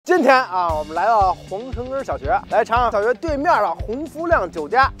今天啊，我们来到黄城根小学，来尝尝小学对面的洪福亮酒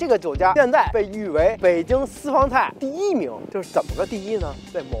家。这个酒家现在被誉为北京私房菜第1名，这是怎么个第1呢？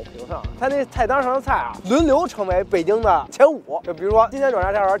在某评上，它那菜单上的菜啊，轮流成为北京的前5。就比如说今天软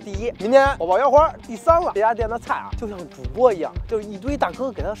炸虾仁第1，明天火爆腰花第3了。这家店的菜啊，就像主播一样，就是一堆大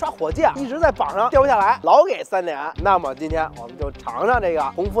哥给他刷火箭，一直在榜上掉不下来，老给3连。那么今天我们就尝尝这个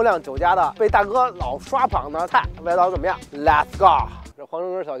洪福亮酒家的被大哥老刷榜的菜，味道怎么样 ？Let's go！ 这黄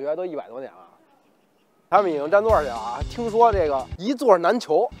城根小学都100多年了，他们已经占座去了啊！听说这个一座难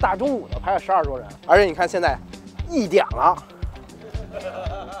求，大中午的排了12多人，而且你看现在1点了，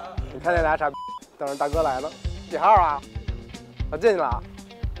你看那俩傻逼等着大哥来呢，几号啊？我进去了，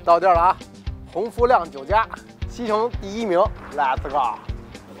到地儿了啊！洪福亮酒家，西城第1名 ，Let's go！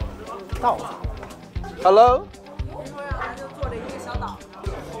 到了 ，Hello。就坐着一个小岛，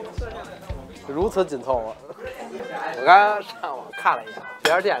如此紧凑吗？我刚刚上网看了一下，这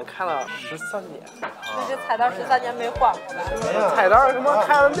家店开了13年，这菜单13年没换过吧？菜单什么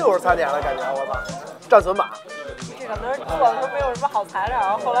开了63年了，感觉我操，战损版。这可能是做的时候没有什么好材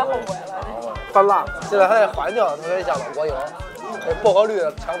料，后来后悔了。翻烂了，现在它这环境特别像老国营，这薄荷绿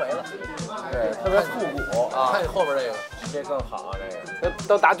的墙围的，对，特别复古啊！看你后边这个，这更好，这个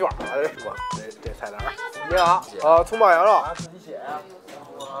都打卷了，这菜单。你好，葱爆羊肉，自己写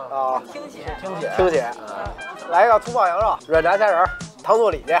啊，听写，来一个葱爆羊肉，软炸虾仁，糖醋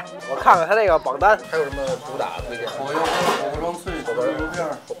里脊。我看看他那个榜单，还有什么主打推荐？火锅双脆，火锅肉片。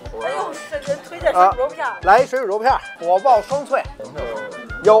哎呦，是推荐水煮肉片。来一水煮肉片，火爆双脆，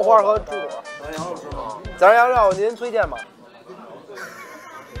腰花和猪肚。孜然羊肉您推荐吗？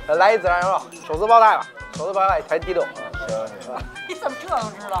来一孜然羊肉，手撕包带吧，手撕包带排第6。行，你怎么这都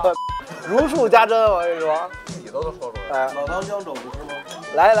知道？如数家珍，我跟你说，自己都能说出来。哎，老汤姜肘不吃吗？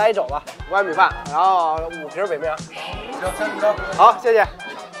来一肘子，5碗米饭，然后5瓶北冰洋。行，先这么着。好，谢谢。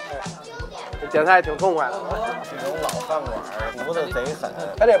这点菜挺痛快的。这种老饭馆服的贼狠。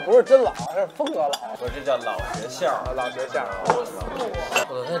他这不是真老，是风格老。我这叫老学校，老学校。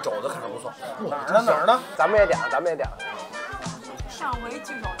我那肘子看着不错。哪儿呢？咱们也点。上回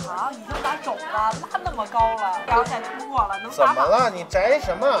聚手糖已经把肘子拉那么高了，然后再突破了，能怎么了？你摘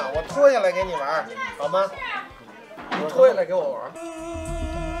什么？我脱下来给你玩，好吗？你脱下来给我玩。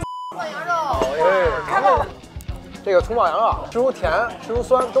葱爆羊肉，开爆了。这个葱爆羊肉吃出甜，吃出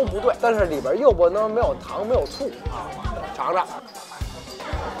酸都不对，但是里边又不能没有糖，没有醋啊。尝尝，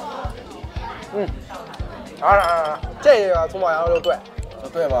尝，这个葱爆羊肉就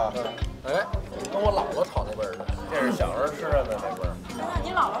对吧？哎，跟我姥姥炒那味儿似的，这是小时候吃的那味儿。那你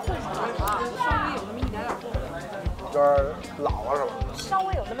姥姥会炒啊？稍微有那么一点点味儿。就是老了是吧？稍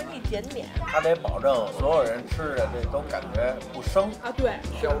微有那么一点点。他得保证所有人吃着这都感觉不生啊，对，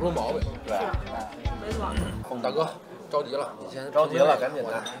挑不出毛病。对，没错。大哥着急了，你先着急了，赶紧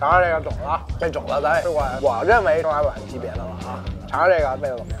来。尝尝这个肘子啊，这肘子咱也吃过，我认为中华软级别的了啊。尝尝这个味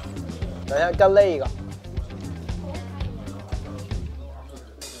道怎么样？咱先干勒一个。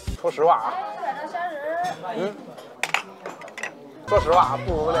说实话啊，说实话啊，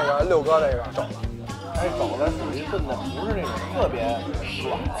不如那个六哥那个肘子。这肘子属于炖的不是那种特别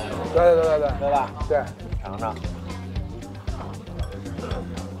软，对吧？对，尝尝。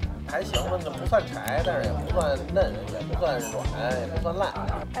还行，那不算柴，但是也不算嫩，也不算软，也不算烂。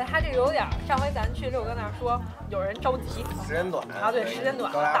哎，他这个有点，上回咱去六哥那儿说有人着急，时间短啊，对，时间短，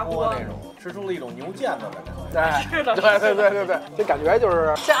高压锅那种，吃出了一种牛腱子的感觉。哎，是的，对，这感觉就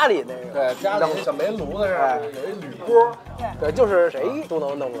是家里那个，对，家里小煤炉子上有一铝锅，对，就是谁都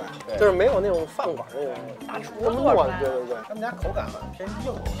能弄出来，就是没有那种饭馆那种大厨那么糯，对，他们家口感吧偏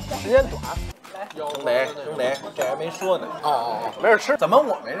硬，时间短。兄弟，这还没说呢。哦，没事吃。怎么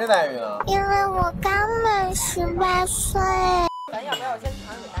我没这待遇呢？因为我刚满18岁。咱要不要先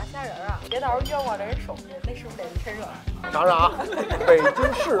尝尝炸虾仁啊？别到时候冤枉这人手艺，那是不是得趁热？尝尝啊，北京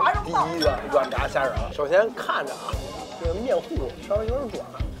市第1的软炸虾仁。首先看着啊，这个面糊稍微有点软，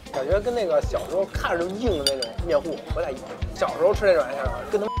感觉跟那个小时候看着就硬的那种面糊不太一样。小时候吃那软虾仁，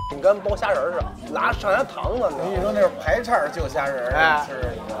跟他们饼干包虾仁似的，拿上下糖呢。我跟你说，那是排叉就虾仁，吃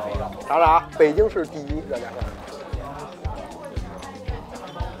你知道吗？尝尝啊，北京市第1软炸虾仁。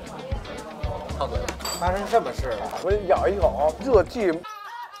烫嘴，它是这么吃的。我咬一口，热气，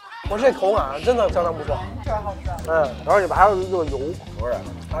我这口感真的相当不错，确实好吃。然后你还有热油，不是，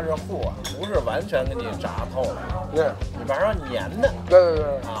它这糊啊，不是完全给你炸透了，对，你往上粘的。对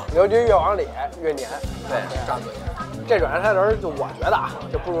啊，尤其越往里越黏。对，炸嘴。这软炸虾仁就我觉得啊，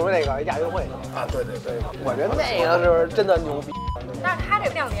就不如那个亚运会啊，对，我觉得那个是真的牛逼。但是它这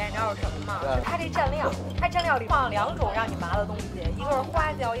个亮点你知道是什么吗？它这蘸料，它蘸料里放了2种让你麻的东西，一个是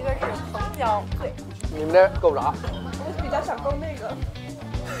花椒，一个是藤椒。对，你们这够不着。我比较想够那个。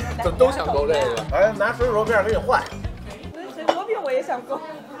都想勾这个。哎，拿水果片给你换。水果片我也想勾。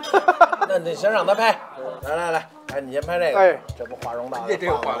那你先让他拍，来，哎，你先拍这个。哎，这不华容道，这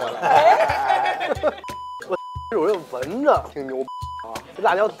个换过来。我这闻着挺牛啊，这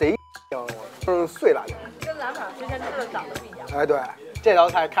辣椒贼香，就是碎辣椒，跟咱们之前吃的长得不一样。哎，对，这道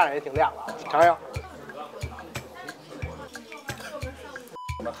菜看着也挺亮的，尝尝。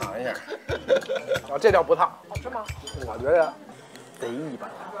我们尝一下。啊，这叫不烫，好吃吗？我觉得贼一般。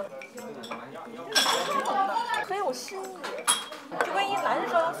很有新意，就跟一男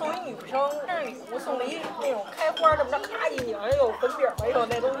生送一女生生日礼物送了一那种开花这么着，咔一拧，又有粉饼了，又有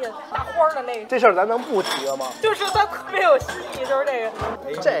那东西大花的那个。这事儿咱能不提了吗？就是它特别有新意，就是这个。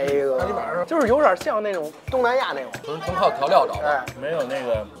这个就是有点像那种东南亚那种，纯靠调料找的。哎，没有那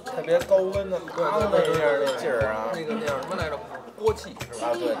个特别高温的汤的那样那劲儿啊。那个什么来着？锅气是吧？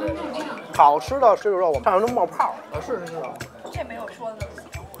啊，对。好吃的水煮肉，我们上面都冒泡。啊，是。这没有说的，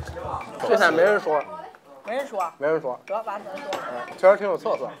这菜没人说，没人说，没人说，主要把咱说。确实挺有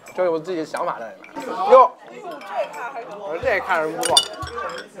特色，这有我自己的想法在里面。哟，这看还多。这看着不错。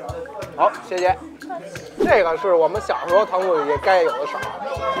好，谢谢。这个是我们小时候糖醋里脊该有的色儿。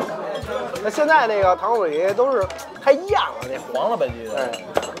那现在那个糖醋里脊都是太艳了，那黄了吧唧的。哎，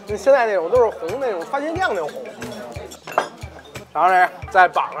那现在那种都是红那种番茄酱那种红。然后这在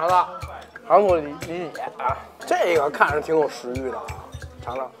榜上的糖醋里脊啊，这个看着挺有食欲的，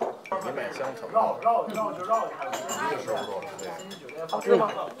尝尝。你买香橙。好吃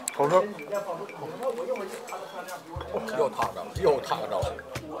吗？好吃。又烫着了。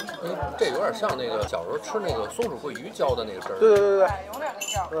这有点像那个小时候吃那个松鼠桂鱼浇的那个汁儿。对。有点那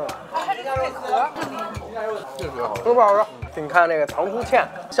劲儿。它这个贝壳。这个好吃。不好吃？你看那个糖醋芡，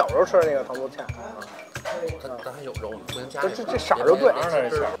小时候吃的那个糖醋芡。咱还有肉，不行加这色儿就对。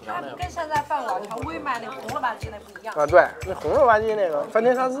跟现在饭馆常规卖那红了吧唧那不一样啊，对，那红了吧唧那个番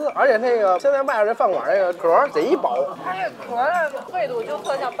茄沙司，而且那个现在外边这饭馆那个壳儿贼薄，它这壳的脆度就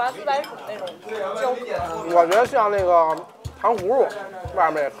特像拔丝白薯那种胶壳。我觉得像那个糖葫芦外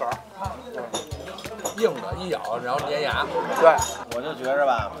面这壳儿，硬的，一咬然后粘牙。对，我就觉着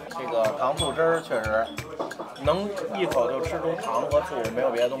吧，这个糖醋汁儿确实能一口就吃出糖和醋，没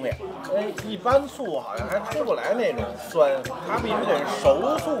有别的东西。一般醋好像还出不来那种酸，它必须得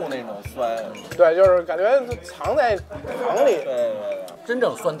熟醋那种酸。对，就是感觉藏在糖里。对，真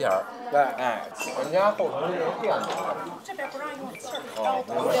正酸甜儿。对，哎，我们家后头这个店子，这边不让用气儿，然后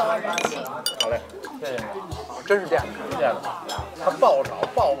涂料燃气。好嘞，真是店店子，它爆炒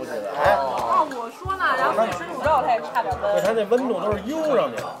爆不起来。哦，我说呢，然后水煮肉它也差点温。对，它那温度都是悠上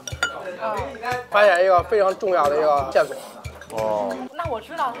去了。发现一个非常重要的一个线索。哦，那我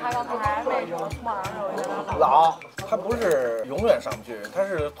知道它刚才为什么醋冒羊肉有点老，它不是永远上不去，它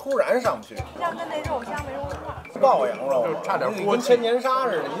是突然上不去。像跟那肉香没融化。爆羊肉差点跟千年杀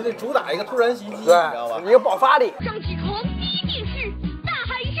似的，你得主打一个突然袭击，你知对道吧？一个爆发力。上起床第一件事，大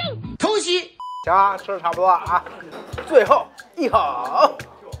喊一声偷袭。行啊，吃的差不多了啊，最后一口。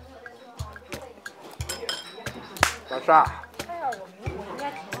老师啊，它要有名我应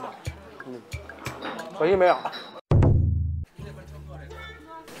该挺好。可惜没有。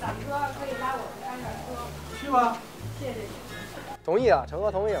打车可以拉我们开展车。去吧。谢谢。同意了，成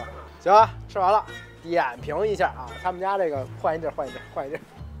哥同意了。行啊，吃完了，点评一下啊，他们家这个换一地儿。干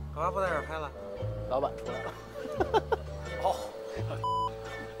嘛不在这儿拍了？老板出来了。哦。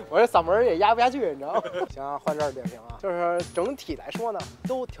我这嗓门也压不下去，你知道吗？行啊，换这儿点评啊，就是整体来说呢，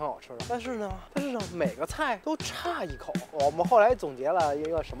都挺好吃的，但是呢，每个菜都差一口。我们后来总结了一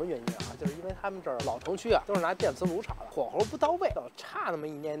个什么原因啊？就是因为他们这儿老城区啊，都是拿电磁炉炒的，火候不到位，差那么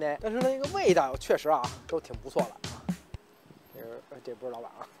一点点，但是那个味道确实啊，都挺不错的啊。这不是老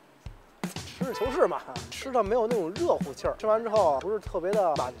板啊。实事求是嘛，吃的没有那种热乎气儿，吃完之后不是特别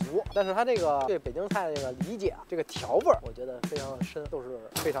的满足，但是它这个对北京菜的这个理解啊，这个调味儿，我觉得非常的深，都是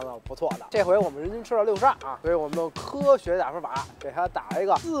非常的不错的。这回我们人均吃了62啊，所以我们用科学打分法给它打了一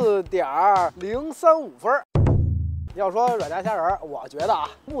个4.035分。要说软炸虾仁，我觉得啊，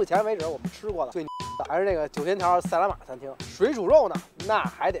目前为止我们吃过的最的还是这个9天桥赛拉玛餐厅。水煮肉呢，那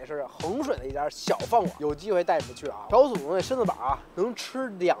还得是衡水的一家小饭馆，有机会带你们去啊。小祖宗那身子板啊，能吃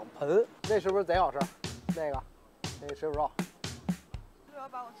2盆，那是不是贼好吃？那水煮肉，不要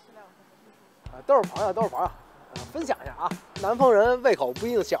把我吃2盆。都是朋友，分享一下啊。南方人胃口不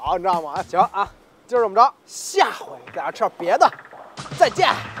一定小，你知道吗？行啊，今儿这么着，下回大家吃点别的，再见。